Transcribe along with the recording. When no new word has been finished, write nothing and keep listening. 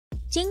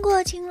经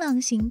过清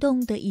朗行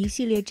动的一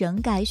系列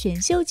整改，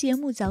选秀节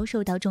目遭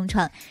受到重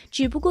创，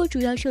只不过主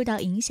要受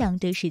到影响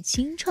的是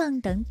清创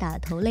等打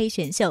头类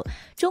选秀。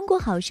中国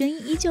好声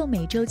音依旧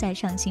每周在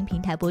上新平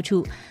台播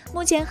出。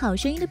目前好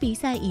声音的比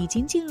赛已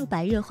经进入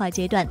白热化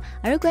阶段，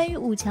而关于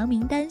5强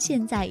名单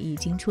现在已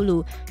经出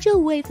炉，这5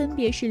位分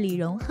别是李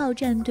荣浩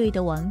战队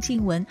的王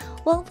靖雯、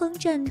汪峰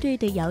战队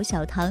的姚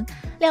晓棠、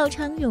廖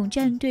昌永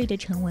战队的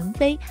陈文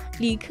非、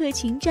李克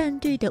勤战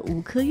队的伍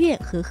珂玥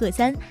和贺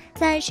三。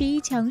在11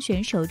强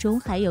选手中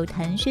还有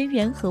谭轩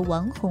元和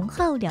王洪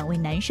浩2位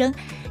男生，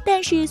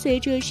但是随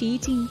着11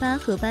进8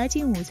和8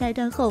进5赛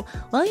段后，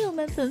网友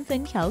们纷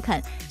纷调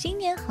侃今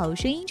年好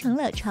声音成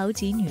了超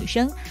级女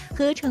生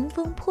和乘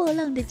风破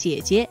浪的姐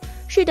姐。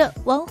是的，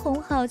王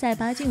洪浩在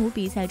8进5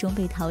比赛中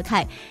被淘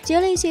汰，结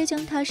了一些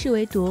将他视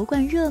为夺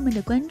冠热门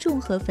的观众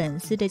和粉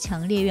丝的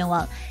强烈愿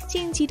望。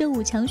晋级的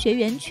5强学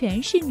员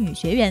全是女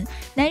学员，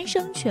男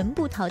生全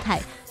部淘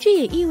汰，这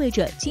也意味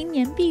着今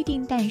年必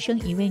定诞生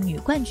一位女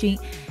冠军。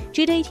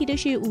值得一提的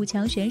是，5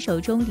强选手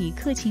中李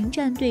克勤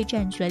战队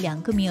占据了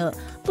2个名额，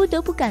不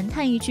得不感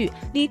叹一句，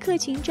李克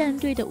勤战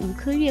队的伍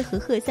珂玥和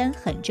贺三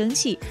很争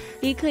气。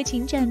李克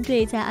勤战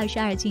队在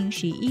22进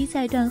11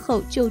赛段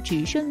后就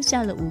只剩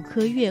下了伍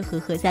珂玥和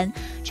贺三，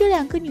这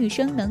2个女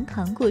生能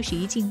扛过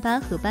11进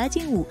8和8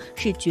进5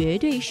是绝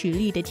对实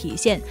力的体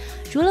现。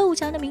除了5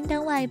强的名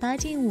单外，8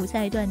进5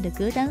赛段的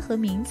歌单和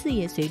名字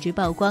也随之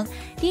曝光。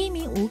第1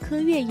名伍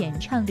珂玥演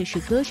唱的是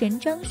歌神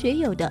张学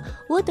友的《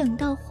我等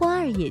到花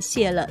儿也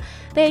谢了》，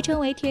被称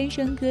为天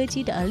生歌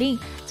姬的Alin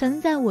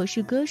曾在我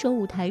是歌手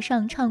舞台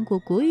上唱过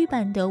国语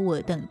版的《我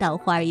等到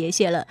花儿也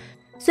谢了》，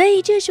所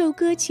以这首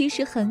歌其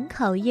实很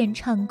考验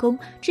唱功，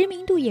知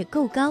名度也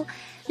够高。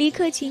李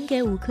克勤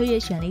给伍珂玥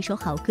选了一首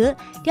好歌，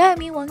第2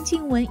名王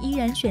靖雯依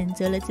然选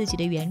择了自己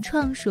的原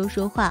创说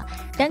说话。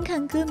单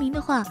看歌名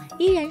的话，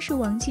依然是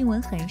王靖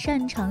雯很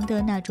擅长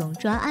的那种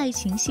抓爱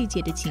情细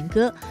节的情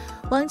歌。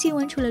王靖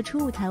雯除了出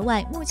舞台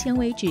外，目前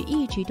为止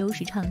一直都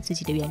是唱自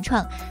己的原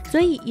创，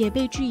所以也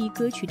被质疑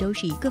歌曲都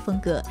是一个风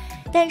格。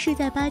但是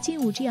在8进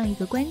5这样一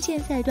个关键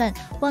赛段，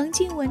王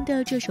靖雯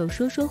的这首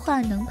说说话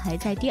能排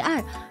在第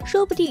2，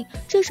说不定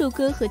这首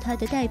歌和她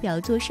的代表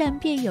作《善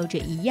变》有着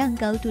一样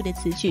高度的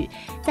词曲。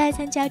在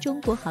参加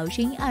中国好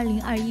声音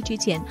2021之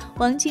前，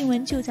王靖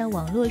雯就在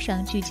网络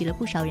上聚集了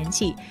不少人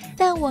气，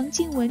但王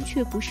靖雯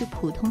却不是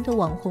普通的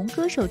网红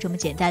歌手这么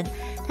简单。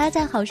她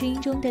在好声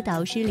音中的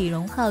导师李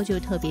荣浩就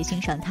特别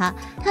欣赏她，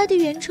她的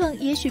原创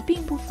也许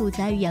并不复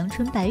杂于阳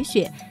春白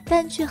雪，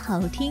但却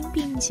好听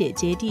并且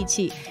接地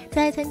气。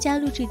在参加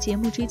录制节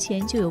目之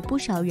前，就有不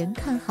少人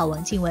看好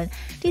王靖雯。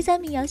第3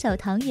名姚晓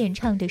棠演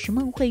唱的是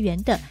孟慧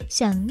圆的《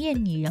想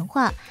念拟人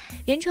化》，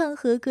原创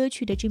和歌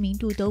曲的知名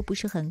度都不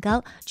是很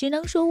高，只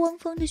能说汪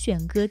峰的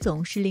选歌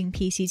总是另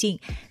辟蹊径。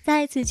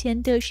在此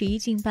前的11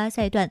进8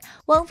赛段，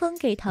汪峰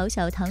给陶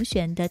晓棠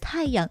选的《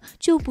太阳》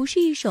就不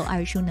是一首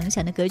耳熟能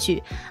详的歌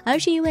曲，而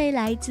是一位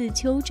来自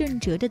邱振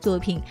哲的作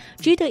品。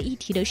值得一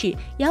提的是，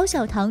姚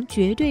晓棠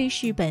绝对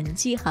是本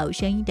季好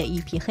声音的一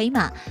匹黑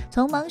马，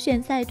从盲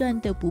选赛段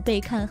的不被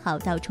看好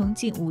到冲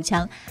进5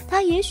强，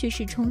她也许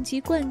是冲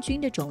击冠军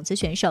的种子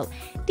选手。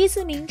第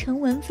4名陈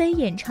文非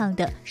演唱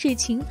的是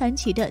秦凡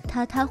奇的《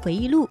他他回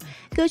忆录》，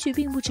歌曲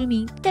并不知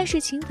名，但是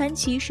秦凡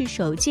奇是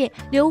首届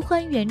刘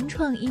欢原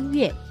创音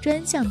乐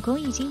专项公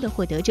益金的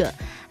获得者，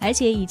而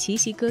且以奇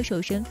袭歌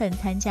手身份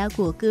参加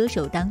过歌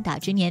手当打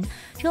之年。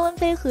陈文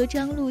非和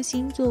张陆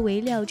欣作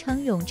为廖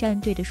昌永战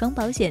队的双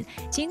保险，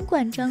尽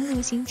管张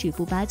陆欣止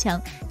步8强，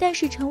但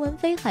是陈文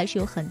非还是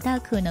有很大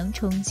可能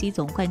冲击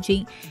总冠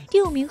军。第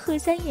5名贺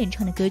三演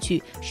唱的歌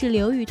曲是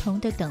刘雨桐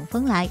的《等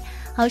风来》，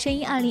好声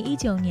音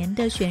2019年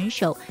的选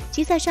手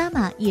吉萨沙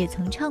马也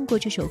曾唱过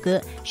这首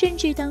歌，甚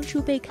至当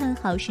初被看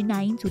好是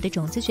那英组的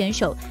种子选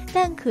手，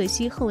但可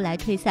惜后来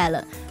退赛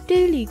了。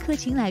对于李克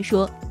勤来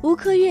说，吴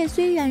克月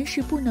虽然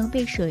是不能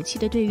被舍弃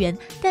的队员，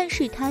但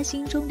是他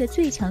心中的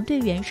最强队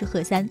员是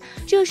贺三，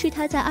这是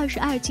他在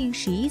22进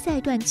11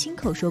赛段亲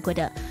口说过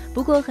的。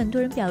不过很多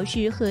人表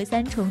示贺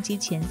三冲击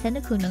前3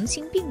的可能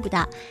性并不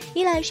大，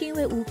一来是因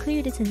为吴克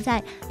月的存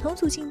在，同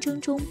组竞争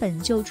中本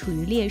就处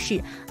于劣势；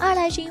二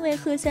来是因为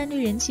贺三的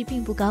人气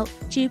并不高，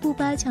止步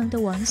8强的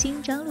王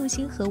欣、张陆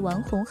欣和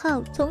王洪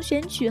浩从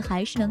选曲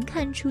还是能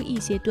看出一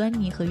些端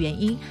倪和原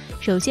因。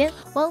首先，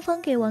汪峰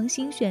给王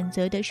欣选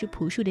择的是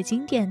朴树的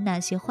经典《那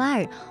些花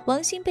儿》，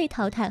王欣被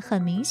淘汰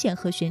很明显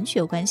和选曲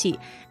有关系。《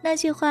那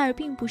些花儿》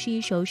并不是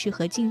一首适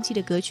合竞技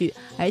的歌曲，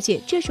而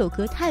且这首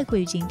歌太过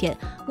于经典，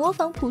模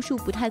仿朴树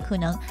不太可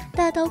能，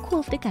大刀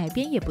阔斧的改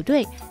编也不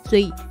对，所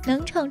以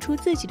能唱出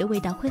自己的味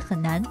道会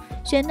很难。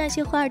选《那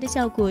些花儿》的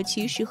效果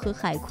其实和《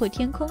海阔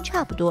天空》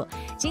差不多，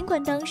尽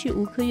管当时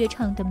吴克月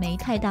唱的没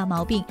太大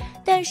毛病，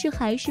但是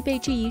还是被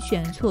质疑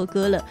选错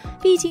歌了，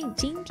毕竟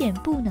经典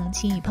不能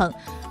轻易碰。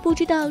不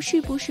知道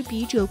是不是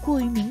笔者过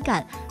于敏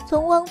感，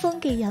从汪峰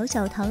给姚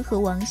晓棠和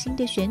王欣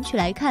的选曲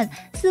来看，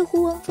似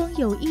乎汪峰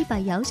有意把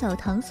姚晓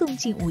棠送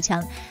进5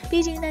强，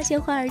毕竟《那些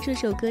花儿》这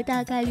首歌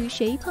大概率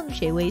谁碰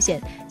谁危险。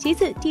其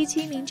次，第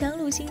7名张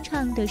璐欣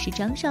唱的是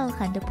张韶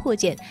涵的《破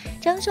茧》，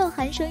张韶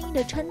涵声音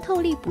的穿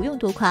透力不用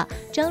多夸，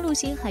张璐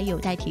欣还有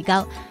待提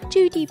高。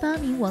至于第8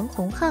名王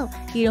洪浩，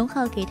李荣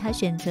浩给他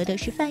选择的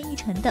是范逸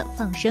臣的《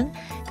放生》，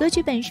歌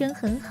曲本身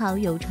很好，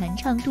有传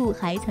唱度，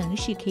还曾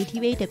是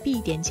KTV 的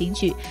必点金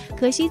曲，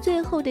可惜最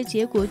后的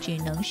结果只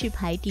能是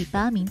排第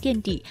8名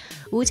垫底。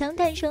5强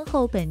诞生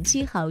后，本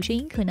季好声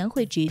音可能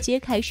会直接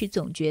开始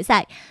总决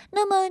赛，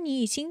那么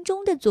你心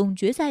中的总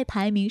决赛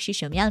排名是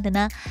什么样的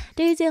呢？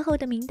对于最后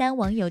的名单，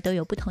网友都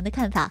有不同的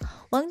看法。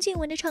王靖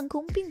雯的唱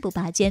功并不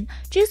拔尖，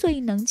之所以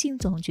能进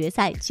总决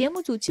赛，节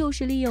目组就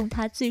是利用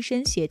她自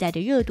身携带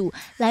的热度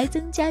来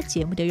增加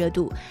节目的热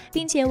度，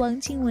并且王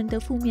靖雯的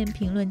负面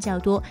评论较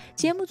多，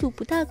节目组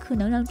不大可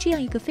能让这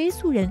样一个非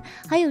素人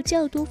还有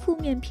较多负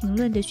面评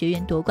论的学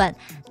员夺冠，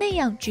那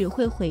样只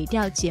会毁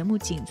掉节目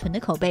仅存的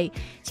口碑。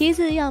其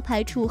次要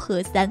排除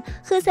贺三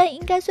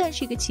应该算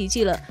是一个奇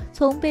迹了，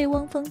从被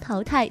汪峰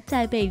淘汰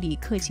再被李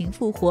克勤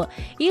复活，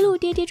一路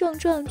跌跌撞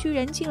撞居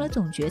然进了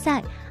总决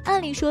赛。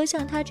按理说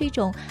像他这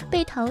种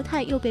被淘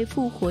汰又被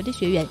复活的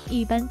学员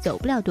一般走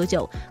不了多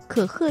久，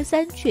可贺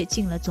三却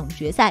进了总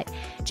决赛，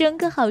整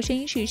个好声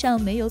音史上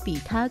没有比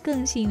他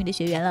更幸运的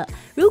学员了。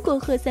如果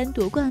贺三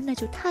夺冠那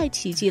就太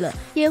奇迹了，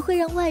也会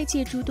让外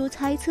界诸多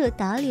猜测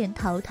打脸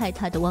淘汰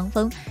他的汪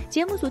峰，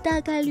节目组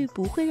大概率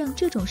不会让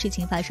这种事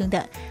情发生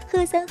的。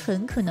贺三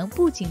很可能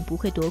不仅不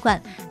会夺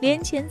冠，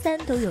连前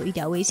3都有一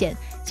点危险。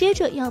接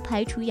着要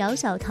排除姚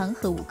小棠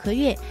和伍珂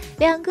玥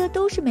，2个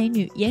都是美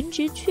女，颜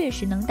值确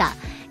实能打，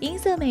银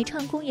色美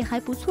唱功也还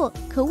不错，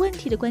可问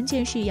题的关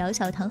键是姚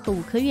小棠和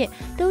伍珂玥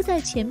都在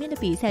前面的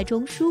比赛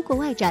中输过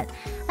外战，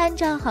按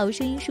照好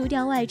声音输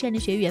掉外战的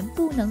学员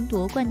不能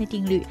夺冠的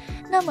定律，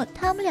那么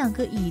他们2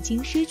个已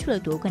经失去了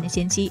夺冠的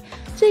先机，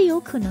最有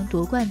可能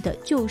夺冠的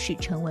就是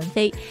陈文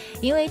非，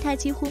因为他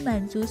几乎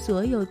满足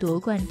所有夺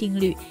冠定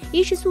律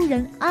：1是素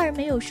人，2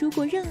没有输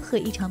过任何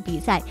一场比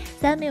赛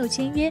，3没有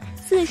签约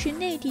，4是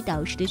内地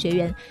导师的学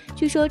员。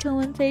据说陈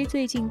文非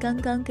最近刚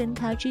刚跟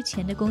他之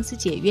前的公司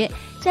解约，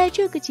在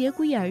这个节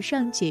骨眼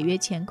上解约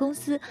前，公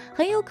司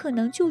很有可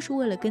能就是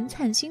为了跟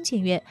灿星签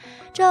约。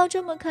照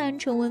这么看，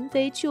陈文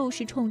非就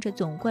是冲着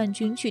总冠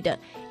军去的。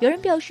有人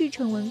表示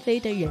陈文非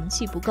的人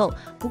气不够，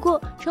不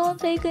过陈文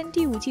非跟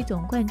第5季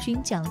总冠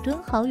军蒋敦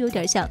豪有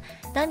点像，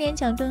当年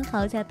蒋敦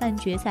豪在半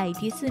决赛以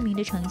第4名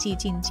的成绩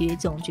晋级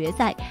总决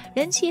赛，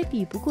人气也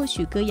比不过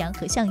许歌阳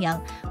和向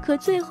阳，可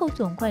最后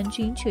总冠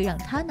军却让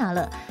他拿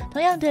了。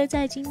同样的，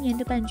在今年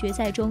的半决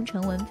赛中，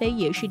陈文非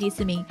也是第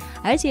4名，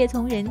而且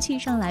从人气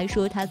上来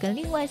说，他跟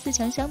另外4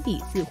强相比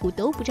似乎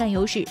都不占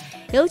优势，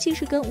尤其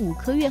是跟伍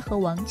珂玥和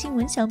王靖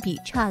雯相比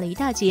差了一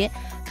大截。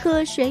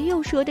可谁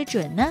又说得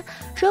准呢？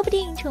说不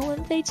定陈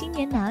文非今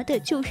年拿的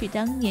就是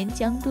当年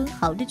姜敦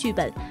豪的剧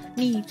本。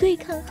你最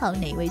看好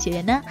哪位学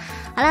员呢？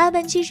好啦，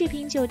本期视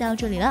频就到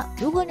这里了。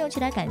如果你有其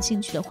他感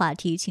兴趣的话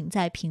题，请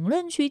在评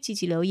论区积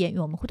极留言与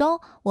我们互动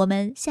哦。我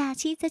们下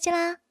期再见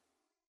啦！